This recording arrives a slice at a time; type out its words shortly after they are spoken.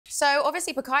So,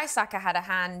 obviously, Bukayo Saka had a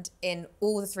hand in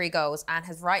all the 3 goals and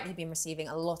has rightly been receiving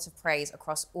a lot of praise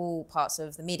across all parts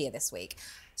of the media this week.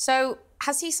 So,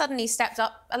 has he suddenly stepped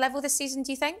up a level this season,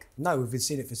 do you think? No, we've been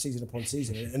seeing it for season upon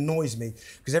season. It annoys me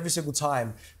because every single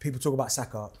time people talk about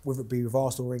Saka, whether it be with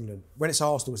Arsenal or England, when it's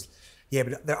Arsenal, it's, yeah,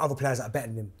 but there are other players that are better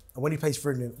than him. And when he plays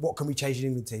for England, what can we change in the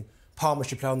England team? Palmer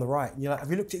should play on the right. And you're like,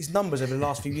 have you looked at his numbers over the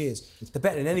last few years? They're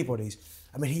better than anybody's.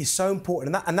 I mean, he's so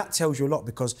important, and that tells you a lot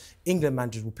because England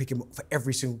managers will pick him up for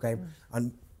every single game,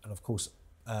 and of course,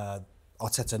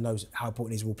 Arteta knows how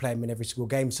important he is and will play him in every single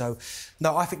game. So,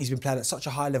 no, I think he's been playing at such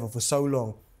a high level for so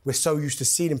long. We're so used to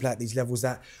seeing him play at these levels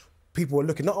that people are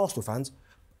looking, not Arsenal fans,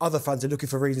 other fans are looking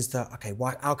for reasons to, okay,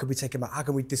 how can we take him out? How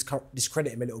can we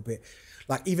discredit him a little bit?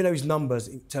 Like, even though his numbers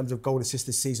in terms of goal assists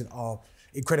this season are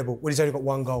incredible, when he's only got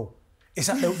 1 goal, it's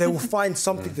like they will find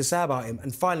something to say about him.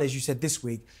 And finally, as you said this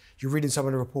week, you're reading some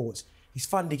of the reports, he's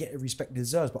finally getting the respect he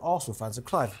deserves. But Arsenal fans, and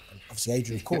Clive, and obviously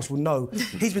Adrian, of course, will know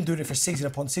he's been doing it for season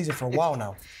upon season for a while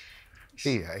now.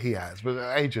 He has, but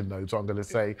Adrian knows what I'm going to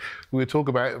say. We talk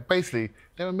about, basically,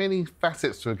 there are many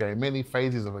facets to a game, many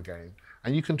phases of a game,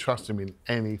 and you can trust him in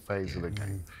any phase of the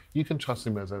game. You can trust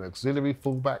him as an auxiliary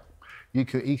fullback. He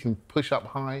can push up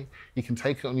high. He can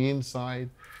take it on the inside.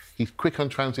 He's quick on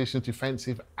transitions,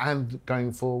 defensive and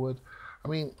going forward. I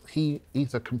mean,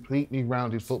 he's a completely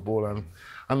rounded footballer.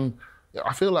 And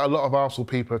I feel like a lot of Arsenal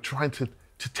people are trying to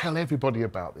tell everybody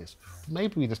about this.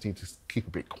 Maybe we just need to keep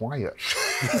a bit quiet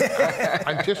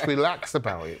and just relax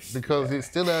about it because it's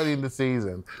still early in the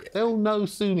season. They'll know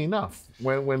soon enough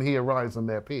when he arrives on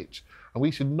their pitch. And we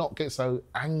should not get so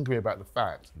angry about the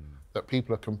fact that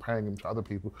people are comparing him to other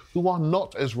people who are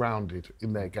not as rounded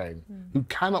in their game, who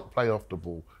cannot play off the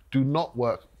ball, do not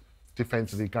work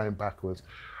defensively going backwards,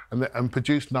 and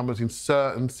produce numbers in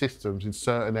certain systems, in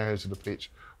certain areas of the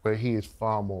pitch where he is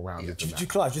far more rounded than that.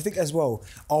 Clive, do you think as well,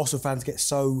 Arsenal fans get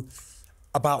so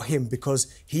about him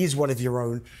because he is one of your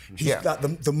own. He's like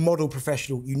the model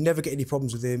professional. You never get any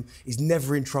problems with him. He's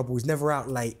never in trouble. He's never out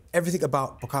late. Everything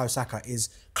about Bukayo Saka is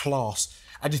class.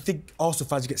 And you think Arsenal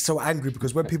fans get so angry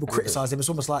because when people criticise him, it's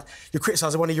almost like you're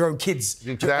criticising one of your own kids.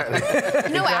 Exactly.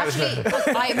 No, actually,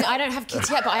 I don't have kids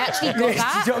yet, but I actually got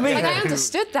that. Do you know what I mean? Like, I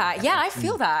understood that. Yeah, I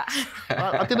feel that.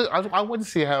 I wanted to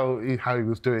see how he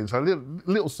was doing. So a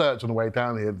little search on the way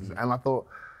down here, and I thought,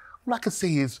 all I could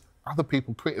see is other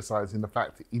people criticising the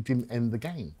fact that he didn't end the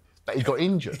game, that he got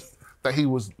injured, that he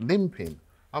was limping.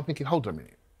 I'm thinking, hold on a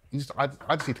minute.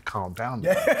 I just need to calm down.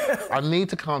 I need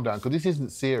to calm down because this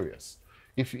isn't serious.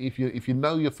 If you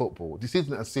know your football, this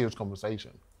isn't a serious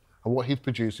conversation. And what he's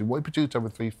producing, what he produced over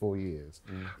 3-4 years,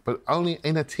 but only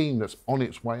in a team that's on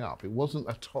its way up. It wasn't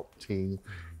a top team.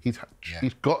 He's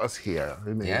got us here.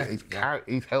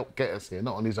 He's helped get us here,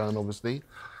 not on his own, obviously.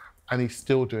 And he's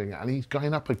still doing it. And he's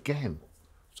going up again.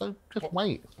 So just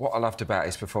wait. What I loved about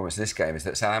his performance in this game is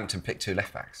that Southampton picked 2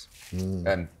 left-backs.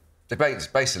 They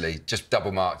basically just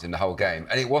double-marked in the whole game.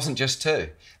 And it wasn't just 2.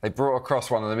 They brought across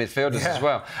one of the midfielders as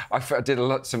well. I did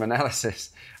some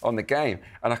analysis on the game,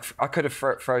 and I could have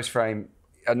froze frame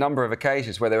a number of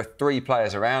occasions where there were 3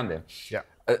 players around him.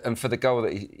 And for the goal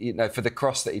that for the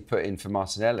cross that he put in for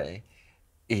Martinelli,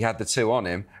 he had the 2 on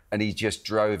him, and he just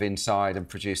drove inside and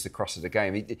produced the cross of the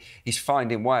game. He's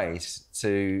finding ways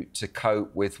to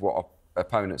cope with what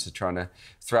opponents are trying to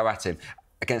throw at him.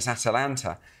 Against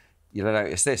Atalanta, you'll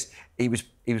notice this. He was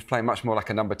playing much more like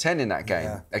a number 10 in that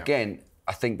game. Again,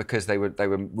 I think because they were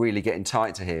really getting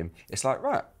tight to him. It's like,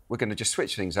 right, we're going to just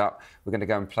switch things up. We're going to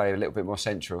go and play a little bit more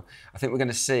central. I think we're going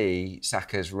to see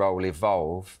Saka's role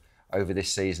evolve over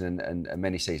this season and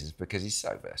many seasons because he's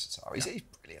so versatile. He's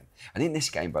brilliant. And in this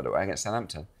game, by the way, against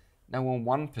Southampton, no one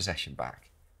won possession back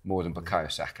more than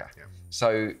Bukayo Saka.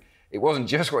 So it wasn't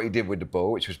just what he did with the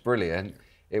ball, which was brilliant.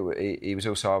 He was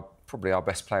also probably our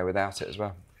best player without it as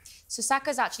well. So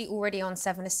Saka's actually already on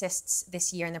 7 assists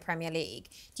this year in the Premier League.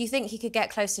 Do you think he could get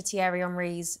close to Thierry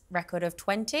Henry's record of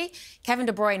 20? Kevin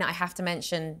De Bruyne, I have to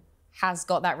mention, has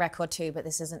got that record too, but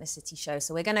this isn't a City show,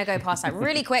 so we're going to go past that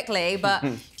really quickly. But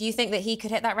do you think that he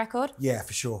could hit that record? Yeah,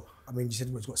 for sure. I mean, you said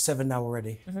he's got 7 now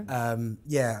already.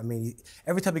 Yeah, I mean,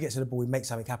 every time he gets to the ball, he makes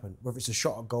something happen, whether it's a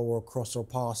shot, a goal, or a cross, or a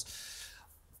pass.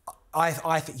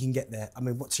 I think he can get there. I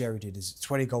mean, what Thierry did is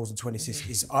 20 goals and 20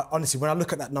 assists. Honestly, when I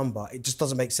look at that number, it just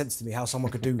doesn't make sense to me how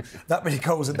someone could do that many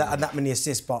goals and that many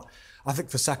assists. But I think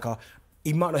for Saka,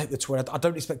 he might not hit the 20. I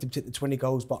don't expect him to hit the 20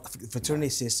 goals, but I think for 20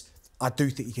 assists, I do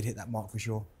think he could hit that mark for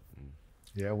sure.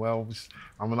 Yeah, well,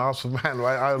 I'm an Arsenal man,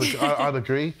 right? I'd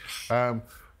agree.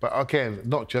 But again,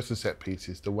 not just the set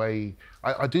pieces. The way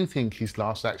I do think his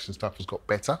last action stuff has got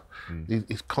better.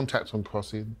 His contact on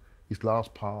crossing, his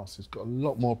last pass, he's got a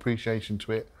lot more appreciation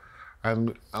to it.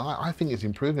 And I think it's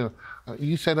improving.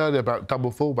 You said earlier about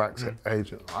double fullbacks,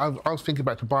 Agent. I was thinking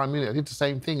back to Bayern Munich. I did the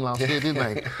same thing last year, didn't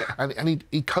they? And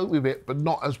he coped with it, but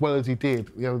not as well as he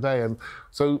did the other day. And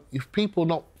so if people are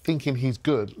not thinking he's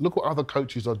good, look what other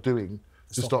coaches are doing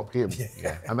to stop him.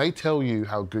 And they tell you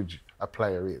how good a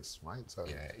player is, right? So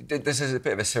there's a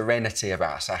bit of a serenity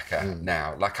about Saka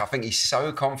now. Like, I think he's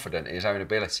so confident in his own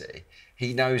ability.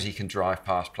 He knows he can drive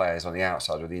past players on the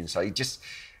outside or the inside.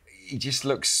 He just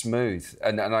looks smooth.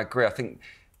 And I agree. I think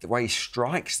the way he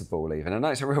strikes the ball, even, I know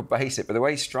it's a real basic, but the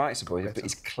way he strikes the ball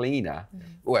is cleaner.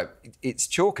 Well, it's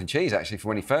chalk and cheese, actually, from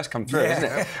when he first come through, isn't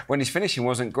it? When his finishing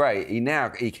wasn't great, he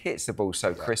hits the ball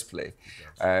so crisply.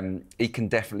 He can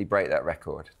definitely break that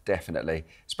record, definitely.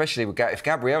 Especially if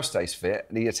Gabriel stays fit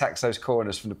and he attacks those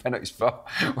corners from the penalty spot,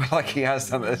 like he has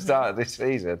done at the start of this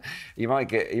season, he might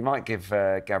give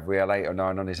Gabriel 8 or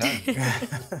 9 on his own. Can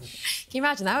you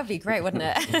imagine? That would be great, wouldn't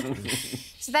it?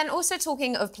 So then, also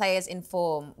talking of players in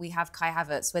form, we have Kai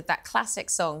Havertz with that classic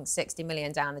song, 60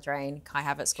 million down the drain. Kai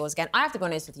Havertz scores again. I have to be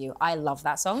honest with you, I love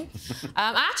that song.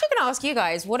 I'm actually going to ask you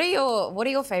guys, what are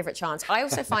your favourite chants? I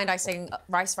also find I sing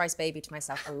Rice Rice Baby to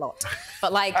myself a lot,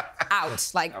 but like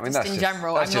just in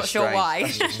general. I'm not sure why. I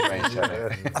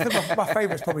think my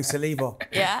favourite's probably Saliba.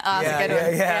 Yeah, that's a good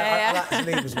one. I like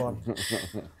Saliba's one.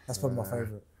 That's probably my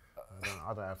faivourite.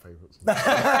 I don't have favourites. Don't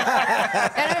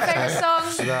have a favourite song?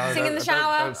 No, sing in the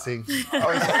shower? Don't sing. I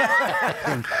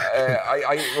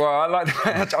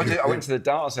went to the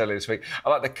dance earlier this week. I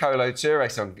like the Kolo Toure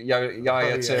song,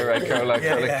 Yaya Toure, Kolo.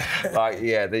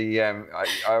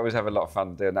 I always have a lot of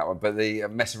fun doing that one, but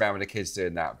mess around with the kids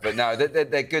doing that. But no,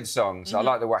 they're good songs. I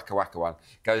like the Waka Waka one.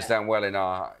 Goes down well in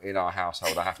our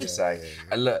household, I have to say.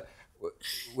 And look,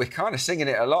 we're kind of singing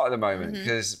it a lot at the moment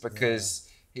because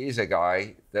he's a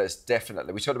guy that's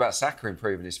definitely... We talked about Saka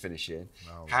improving his finishing.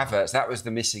 Havertz, that was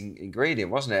the missing ingredient,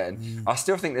 wasn't it? And I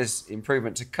still think there's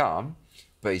improvement to come,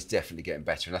 but he's definitely getting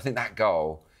better. And I think that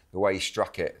goal, the way he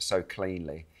struck it so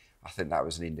cleanly, I think that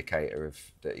was an indicator of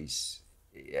that he's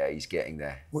getting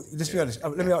there. Well, let's be honest.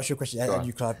 Let me ask you a question, and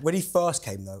you, Clive. When he first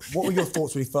came, though, what were your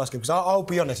thoughts when he first came? Because I'll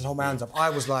be honest and hold my hands up. I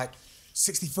was like,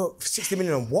 60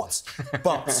 million on what?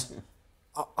 But...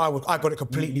 I got it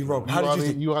completely wrong.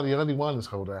 You are the only one that's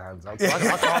hold their hands up.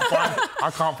 I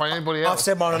can't find anybody else. I've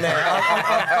said mine on there.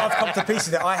 I've come to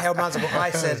pieces that I held my hands up. I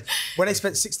said, when they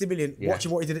spent 60 million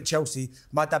watching what he did at Chelsea,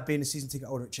 my dad being a season ticket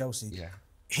holder at Chelsea,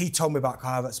 he told me about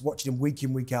Kai Havertz, watching him week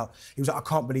in, week out. He was like, I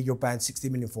can't believe you're paying 60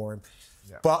 million for him.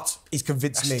 Yeah. But he's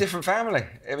convinced me. It's a different family.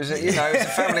 It was, it was a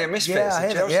family of misfits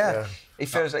at Chelsea. He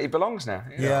feels that he belongs now.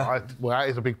 Well, that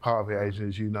is a big part of it, Adrian,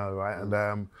 as you know, right?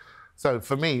 And so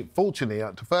for me, fortunately,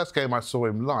 the first game I saw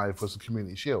him live was the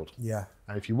Community Shield. Yeah.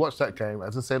 And if you watch that game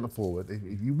as a centre forward,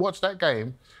 if you watch that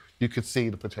game, you could see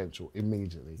the potential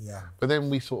immediately. Yeah. But then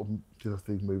we sort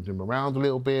of moved him around a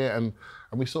little bit, and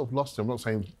we sort of lost him. I'm not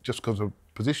saying just because of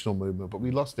positional movement, but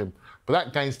we lost him. But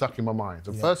that game stuck in my mind.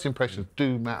 The first impressions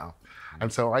do matter,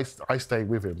 and so I stayed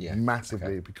with him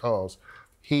massively because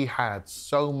he had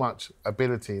so much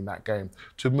ability in that game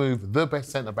to move the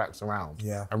best centre-backs around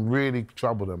and really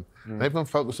trouble them. And everyone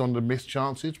focused on the missed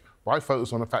chances, but I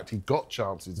focused on the fact he got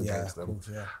chances against them.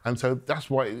 And so that's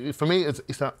why, for me,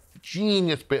 it's a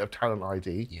genius bit of talent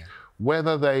ID.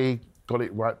 Whether they got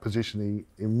it right positionally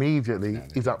immediately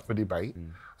is up for debate.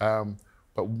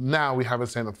 But now we have a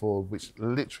centre forward which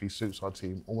literally suits our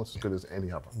team almost as good as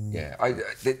any other. Yeah,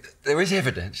 there is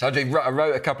evidence. I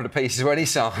wrote a couple of pieces when he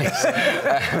signed.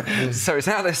 So it's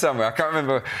out there somewhere. I can't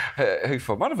remember who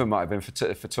for. One of them might have been for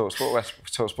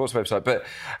talkSPORT's website. But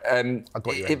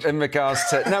in regards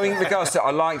to,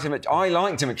 I liked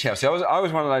him at Chelsea. I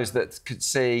was one of those that could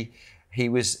see he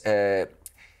was.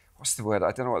 What's the word?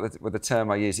 I don't know what the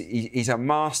term I use. He's a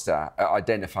master at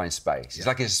identifying space. He's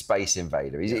like a space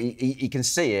invader. He can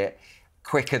see it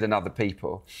quicker than other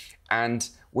people. And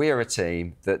we are a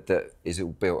team that is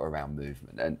all built around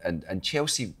movement. And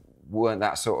Chelsea weren't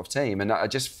that sort of team. And I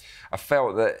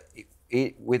felt that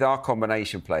with our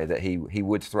combination play that he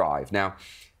would thrive. Now,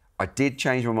 I did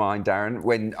change my mind,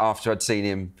 Darren, after I'd seen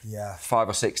him 5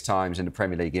 or 6 times in the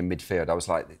Premier League in midfield. I was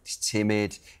like, he's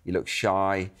timid, he looks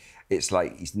shy. It's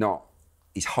like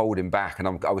he's holding back, and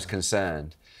I was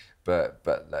concerned. But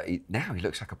now he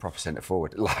looks like a proper centre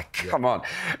forward. Like, come on,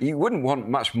 you wouldn't want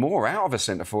much more out of a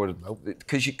centre forward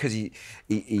because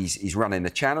he's running the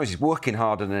channels, he's working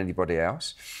harder than anybody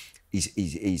else.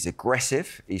 He's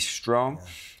aggressive, he's strong.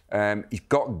 He's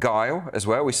got guile as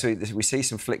well. We see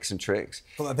some flicks and tricks.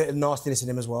 Got a bit of nastiness in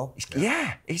him as well.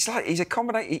 Yeah, he's a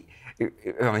combination.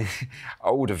 I mean,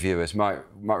 older viewers might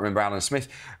remember Alan Smith,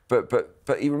 but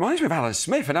he reminds me of Alan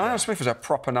Smith, and Alan Smith was a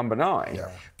proper number 9. Yeah.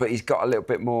 But he's got a little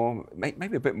bit more,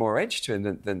 maybe a bit more edge to him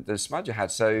than Smudger had.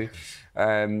 So,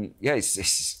 yeah,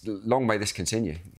 it's long may this continue.